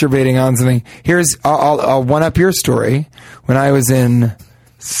masturbating on something. I'll one up your story. When I was in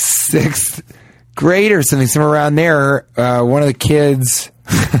 6th grade or something, somewhere around there, one of the kids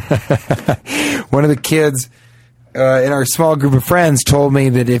in our small group of friends told me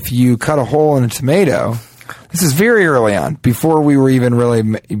that if you cut a hole in a tomato, this is very early on, before we were even really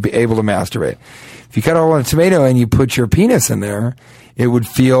able to masturbate. If you cut a hole in a tomato and you put your penis in there, it would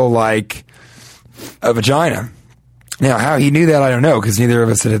feel like a vagina. Now, how he knew that, I don't know, because neither of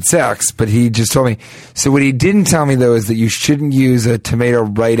us had sex, but he just told me. So what he didn't tell me, though, is that you shouldn't use a tomato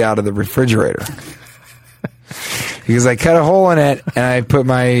right out of the refrigerator. Because I cut a hole in it, and I put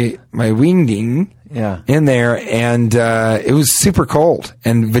my wingding in there, and it was super cold.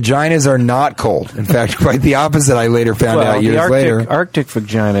 And vaginas are not cold. In fact, quite the opposite, I later found out years later. Arctic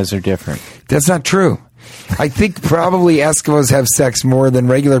vaginas are different. That's not true. I think probably Eskimos have sex more than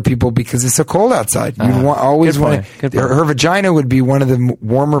regular people because it's so cold outside. You always want to. Her vagina would be one of the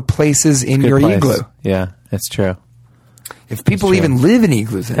warmer places in your igloo. Yeah, that's true. If people even live in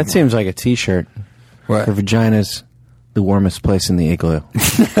igloos anymore. That seems like a T-shirt. What? Her vagina's the warmest place in the igloo.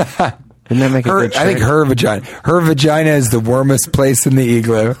 Wouldn't that make a good shirt? I think her vagina is the warmest place in the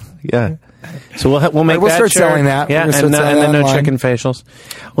igloo. Yeah. So we'll make we'll that start shirt. selling that. Yeah, and then no chicken facials.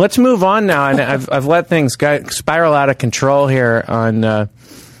 Let's move on now. And I've let things spiral out of control here on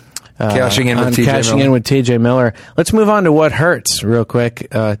cashing in with TJ Miller. Let's move on to what hurts real quick.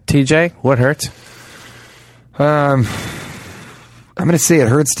 TJ, what hurts? I'm going to say it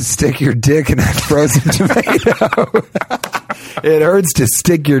hurts to stick your dick in a frozen tomato. It hurts to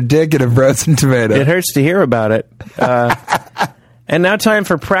stick your dick in a frozen tomato. It hurts to hear about it. And now time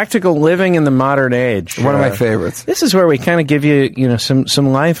for practical living in the modern age. One of my favorites. This is where we kind of give you,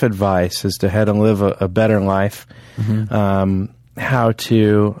 some life advice as to how to live a better life, how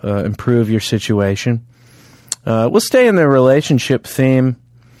to improve your situation. We'll stay in the relationship theme.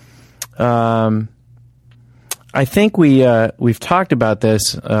 I think we've talked about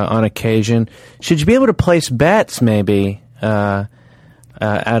this on occasion. Should you be able to place bets, maybe?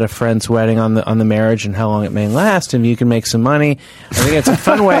 At a friend's wedding on the marriage and how long it may last, and you can make some money. I think it's a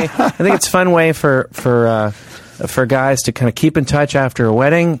fun way. I think it's a fun way for guys to kind of keep in touch after a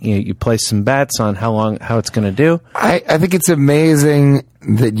wedding. You place some bets on how it's going to do. I think it's amazing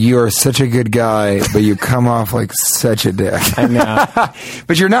that you are such a good guy, but you come off like such a dick. I know,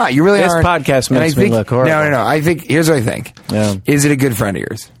 but you're not. You really aren't. This podcast makes me look horrible. No. I think here's what I think. Yeah. Is it a good friend of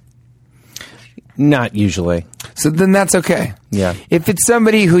yours? Not usually. So then that's okay. Yeah. If it's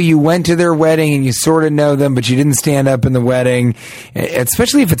somebody who you went to their wedding and you sort of know them, but you didn't stand up in the wedding,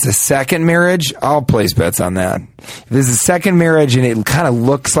 especially if it's a second marriage, I'll place bets on that. If there's a second marriage and it kind of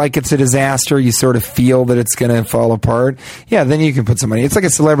looks like it's a disaster, you sort of feel that it's going to fall apart, yeah, then you can put some money. It's like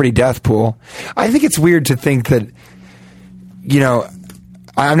a celebrity death pool. I think it's weird to think that,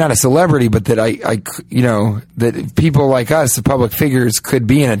 I'm not a celebrity, but that that people like us, the public figures, could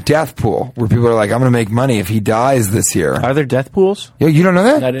be in a death pool where people are like, I'm going to make money if he dies this year. Are there death pools? Yeah, you don't know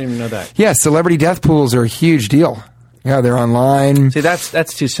that? I didn't even know that. Yeah, celebrity death pools are a huge deal. Yeah, they're online. See,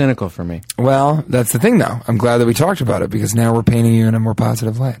 that's too cynical for me. Well, that's the thing, though. I'm glad that we talked about it because now we're painting you in a more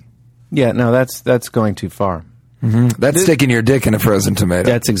positive light. Yeah, no, that's going too far. Mm-hmm. That's sticking your dick in a frozen tomato.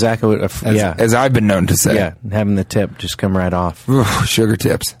 That's exactly what. As I've been known to say. Yeah, having the tip just come right off. Ooh, sugar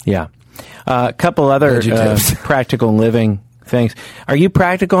tips. Yeah, a couple other practical living things. Are you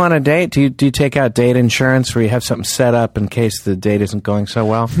practical on a date? Do you take out date insurance where you have something set up in case the date isn't going so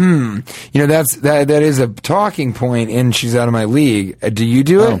well? That is a talking point, and she's out of my league. Do you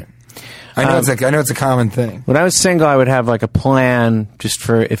do it? I know it's a common thing. When I was single, I would have like a plan just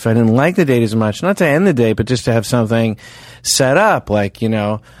for if I didn't like the date as much, not to end the date, but just to have something set up. Like, we'd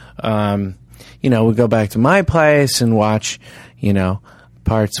go back to my place and watch,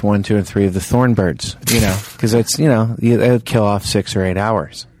 parts 1, 2, and 3 of the Thornbirds, because it's, it would kill off 6 or 8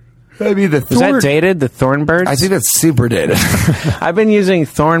 hours. I mean, was that dated, the Thornbirds? I think that's super dated. I've been using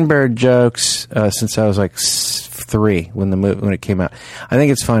Thornbird jokes since I was like 3 when it came out. I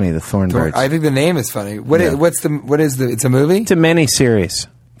think it's funny, the Thornbirds. I think the name is funny. It's a movie? It's a mini-series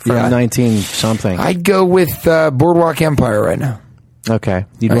from 19-something. I'd go with Boardwalk Empire right now. Okay.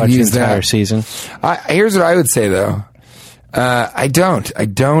 You'd watch the entire season? Here's what I would say, though. I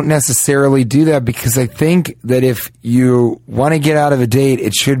don't necessarily do that because I think that if you want to get out of a date,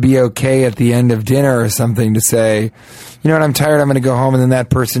 it should be okay at the end of dinner or something to say, you know what, I'm tired, I'm going to go home, and then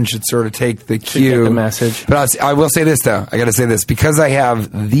that person should sort of take the cue. Get the message. But I will say this, though. I got to say this. Because I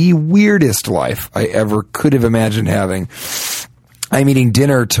have the weirdest life I ever could have imagined having, I'm eating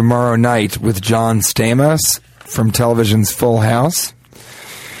dinner tomorrow night with John Stamos from television's Full House.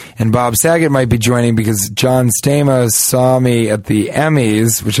 And Bob Saget might be joining because John Stamos saw me at the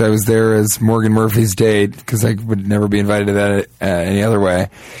Emmys, which I was there as Morgan Murphy's date because I would never be invited to that any other way.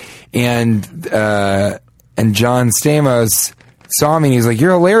 And John Stamos saw me and he's like,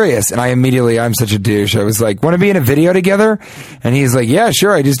 "You're hilarious." And I'm such a douche. I was like, "Want to be in a video together?" And he's like, "Yeah,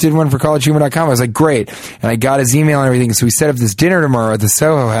 sure. I just did one for collegehumor.com." I was like, "Great." And I got his email and everything. So we set up this dinner tomorrow at the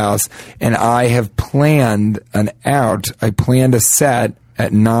Soho House. And I have planned I planned a set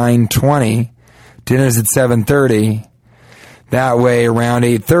at 9:20. Dinner's at 7:30. That way, around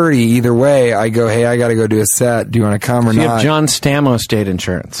 8:30, either way, I go, hey, I got to go do a set. Do you want to come or So not? you have John Stamos date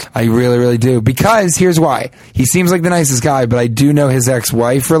insurance. I really, really do. Because here's why. He seems like the nicest guy, but I do know his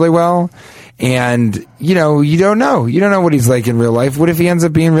ex-wife really well. And, you know, you don't know. You don't know what he's like in real life. What if he ends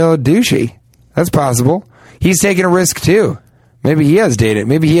up being real douchey? That's possible. He's taking a risk, too. Maybe he has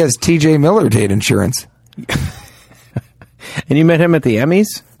Maybe he has TJ Miller date insurance. And you met him at the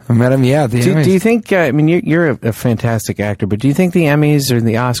Emmys? I met him, yeah, at the Emmys. Do you think, I mean, you're a fantastic actor, but do you think the Emmys or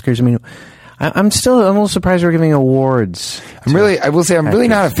the Oscars, I mean, I'm a little surprised we're giving awards. I will say I'm really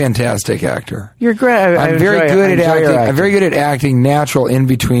not a fantastic actor. You're great. I'm very good at acting. I'm very good at acting natural in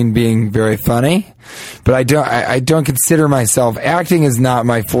between being very funny, but I don't consider myself, acting is not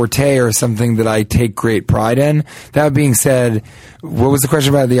my forte or something that I take great pride in. That being said, what was the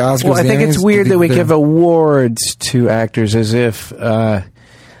question about the Oscars? Well, I think it's weird that we give awards to actors as if,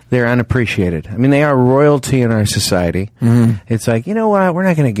 they're unappreciated. I mean, they are royalty in our society. Mm-hmm. It's like, you know what? We're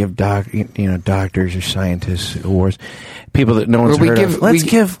not going to give doctors or scientists awards. People that no one's heard of.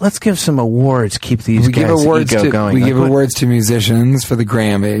 Let's give some awards. Keep these guys' ego going. We give awards to musicians for the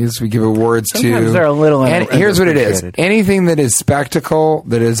Grammys. We give awards sometimes they're a little. And here's what it is: anything that is spectacle,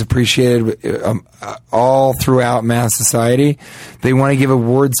 that is appreciated all throughout mass society, they want to give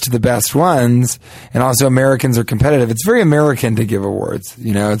awards to the best ones. And also, Americans are competitive. It's very American to give awards.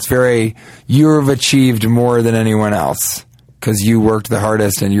 You know, it's very, you've achieved more than anyone else because you worked the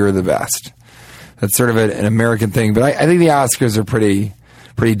hardest and you're the best. That's sort of an American thing. But I think the Oscars are pretty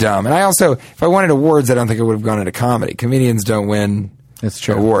dumb. And I also, if I wanted awards, I don't think I would have gone into comedy. Comedians don't win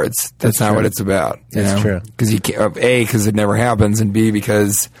awards. That's not what it's about. That's true. Because because it never happens, and B,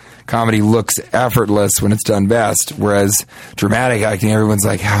 because comedy looks effortless when it's done best. Whereas dramatic acting, everyone's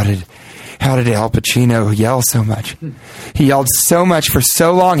like, how did Al Pacino yell so much? He yelled so much for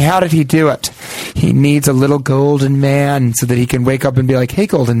so long. How did he do it? He needs a little golden man so that he can wake up and be like, hey,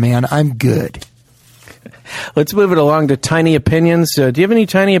 golden man, I'm good. Let's move it along to tiny opinions. Do you have any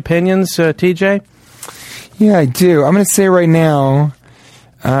tiny opinions, TJ? Yeah, I do. I'm going to say right now,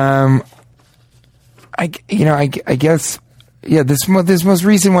 I guess, yeah, this most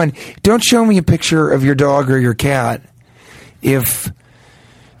recent one, don't show me a picture of your dog or your cat if...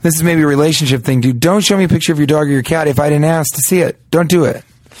 This is maybe a relationship thing, dude. Don't show me a picture of your dog or your cat if I didn't ask to see it. Don't do it.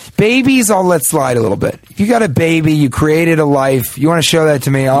 Babies, I'll let slide a little bit. If you got a baby, you created a life, you want to show that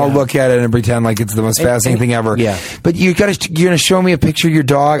to me, I'll look at it and pretend like it's the most fascinating thing ever. Yeah. But you're going to show me a picture of your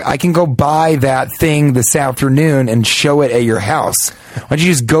dog. I can go buy that thing this afternoon and show it at your house. Why don't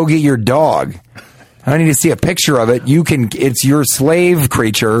you just go get your dog? I don't need to see a picture of it. It's your slave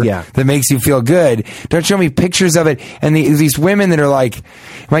creature that makes you feel good. Don't show me pictures of it. And these women that are like,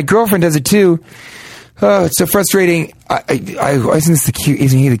 my girlfriend does it too. Oh, it's so frustrating.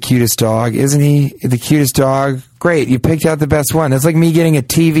 Isn't he the cutest dog? Isn't he the cutest dog? Great. You picked out the best one. That's like me getting a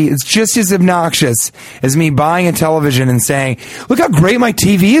TV. It's just as obnoxious as me buying a television and saying, look how great my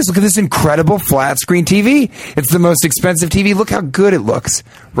TV is. Look at this incredible flat screen TV. It's the most expensive TV. Look how good it looks.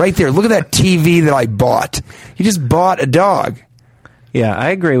 Right there. Look at that TV that I bought. You just bought a dog. Yeah, I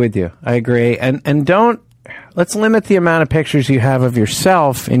agree with you. I agree. And let's limit the amount of pictures you have of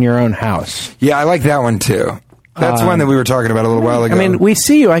yourself in your own house. Yeah, I like that one too. That's one that we were talking about a little while ago. I mean, we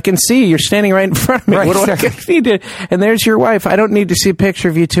see you. I can see you. You're standing right in front of me. Right, what do I need to? And there's your wife. I don't need to see a picture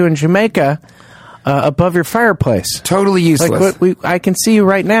of you two in Jamaica above your fireplace. Totally useless. Like, I can see you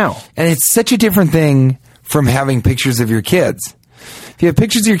right now. And it's such a different thing from having pictures of your kids. If you have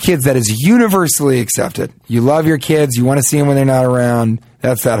pictures of your kids, that is universally accepted. You love your kids. You want to see them when they're not around.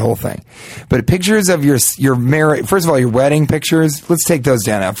 That's that whole thing. But pictures of your marriage, first of all, your wedding pictures, let's take those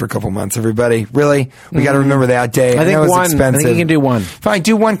down after a couple months, everybody. Really? We got to remember that day. I think know it's one. expensive. I think you can do one. Fine,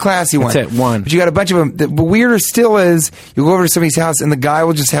 do one classy one. That's it, one. But you got a bunch of them. The weirder still is you go over to somebody's house and the guy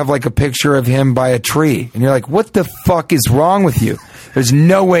will just have like a picture of him by a tree. And you're like, what the fuck is wrong with you? There's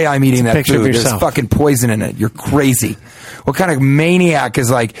no way I'm eating that food. There's fucking poison in it. You're crazy. What kind of maniac is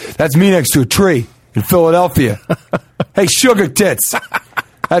like, that's me next to a tree in Philadelphia. Hey, sugar tits.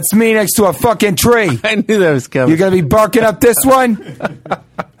 That's me next to a fucking tree. I knew that was coming. You're going to be barking up this one?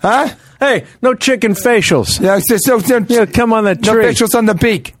 Huh? Hey, no chicken facials. Yeah, come on that tree. No facials on the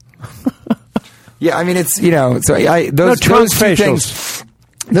beak. Yeah, I mean, it's, those two things.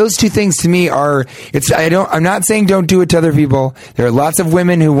 Those two things to me are, I'm not saying don't do it to other people. There are lots of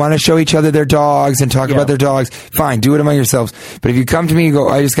women who want to show each other their dogs and talk about their dogs. Fine, do it among yourselves. But if you come to me and go,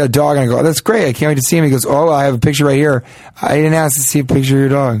 I just got a dog, and I go, oh, that's great, I can't wait to see him. He goes, oh, I have a picture right here. I didn't ask to see a picture of your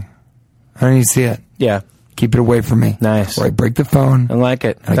dog. I don't need to see it. Yeah. Keep it away from me. Nice. Or I break the phone. I like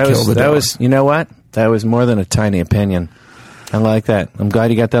it. And I kill the dog. You know what? That was more than a tiny opinion. I like that. I'm glad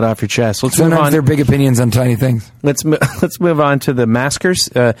you got that off your chest. Let's move Sometimes on. they're big opinions on tiny things. Let's move on to the maskers.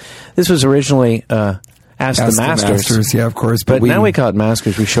 This was originally Ask the Masters. Yeah, of course. But now we call it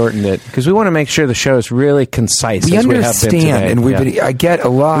Maskers. We shortened it because we want to make sure the show is really concise. We as understand, we have been today. and I get a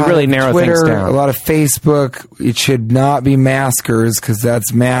lot. We really of narrow Twitter, things down. A lot of Facebook. It should not be maskers because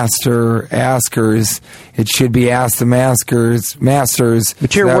that's master askers. It should be ask the masters.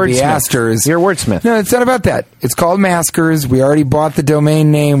 But you're That would be wordsmith. asters. You're a wordsmith. No, it's not about that. It's called maskers. We already bought the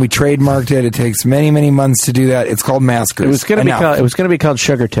domain name. We trademarked it. It takes many, many months to do that. It's called maskers. It was going to be called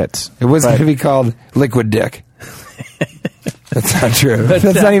Sugar Tits. It was going to be called liquid dick. That's not true. That's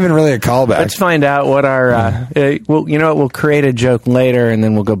not even really a callback. Let's find out what our. We'll create a joke later, and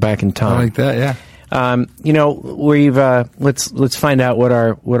then we'll go back in time. I like that. Yeah. We've let's find out what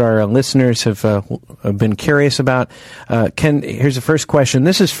our listeners have been curious about. Here's the first question.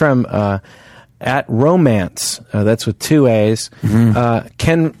 This is from at Romance. That's with 2 A's. Mm-hmm.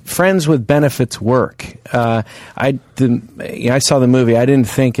 Can friends with benefits work? I saw the movie. I didn't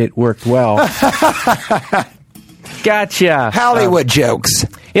think it worked well. Gotcha. Hollywood jokes.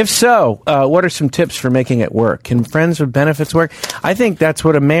 If so, what are some tips for making it work? Can friends with benefits work? I think that's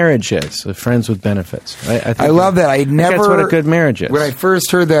what a marriage is, friends with benefits. I love that. I never. That's what a good marriage is. When I first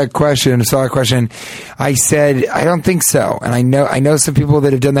heard that question, saw a question, I said, I don't think so. And I know some people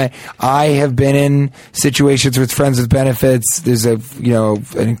that have done that. I have been in situations with friends with benefits. There's an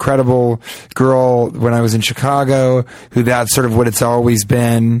incredible girl when I was in Chicago who that's sort of what it's always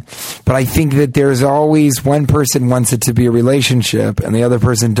been. But I think that there's always one person wants it to be a relationship and the other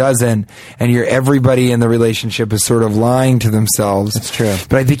person doesn't, and everybody in the relationship is sort of lying to themselves. That's true.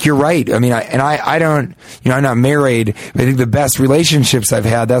 But I think you're right. I mean, I don't, I'm not married, but I think the best relationships I've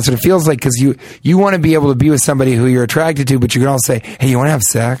had, that's what it feels like, because you want to be able to be with somebody who you're attracted to, but you can also say, hey, you want to have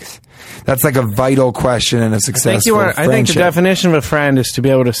sex? That's like a vital question in a successful friendship. I think the definition of a friend is to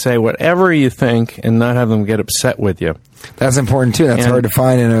be able to say whatever you think and not have them get upset with you. That's important too. That's hard to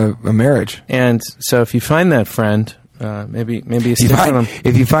find in a marriage. And so if you find that friend, maybe you stick with them.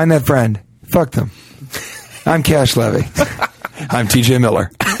 If you find that friend, fuck them. I'm Cash Levy. I'm TJ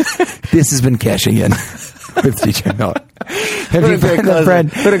Miller. This has been Cashing In with TJ Miller. Have you found that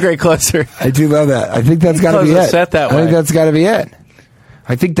friend? What a great closer. I do love that. I think that's got to be it. Set that way. I think that's got to be it.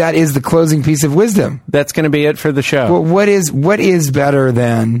 I think that is the closing piece of wisdom. That's going to be it for the show. Well, what is better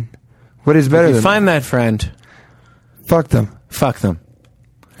than? If you find that friend, fuck them. Fuck them.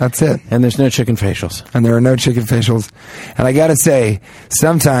 That's it. And there's no chicken facials. And there are no chicken facials. And I got to say,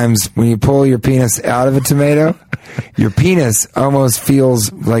 sometimes when you pull your penis out of a tomato, your penis almost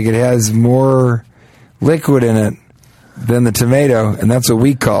feels like it has more liquid in it than the tomato. And that's what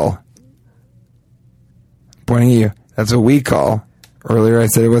we call, pointing at you, that's what we call, earlier I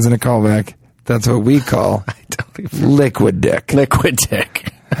said it wasn't a callback, that's what we call liquid dick. Liquid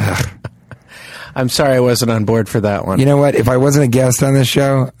dick. I'm sorry I wasn't on board for that one. You know what? If I wasn't a guest on this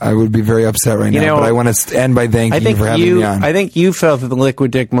show, I would be very upset right now. But I want to end by thanking you for having me on. I think you felt that the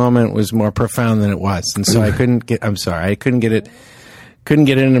liquid dick moment was more profound than it was, and so I couldn't get it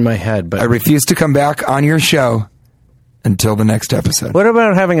into my head. But I refuse to come back on your show until the next episode. What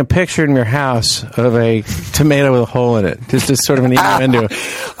about having a picture in your house of a tomato with a hole in it? Just as sort of an innuendo.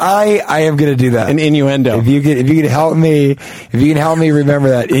 I am going to do that. An innuendo. If you can help me remember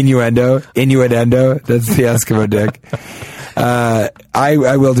that innuendo. That's the Eskimo dick.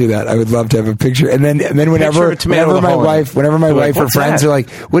 I will do that. I would love to have a picture. And then whenever my wife or friends are like,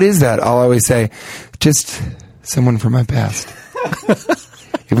 "What is that?" I'll always say, "Just someone from my past."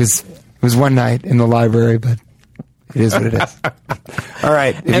 It was one night in the library, but it is what it is. All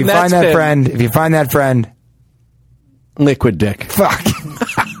right. If you find that friend, liquid dick. Fuck.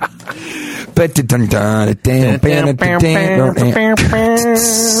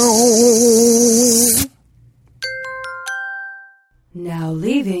 Now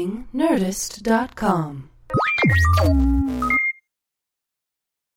leaving Nerdist.com.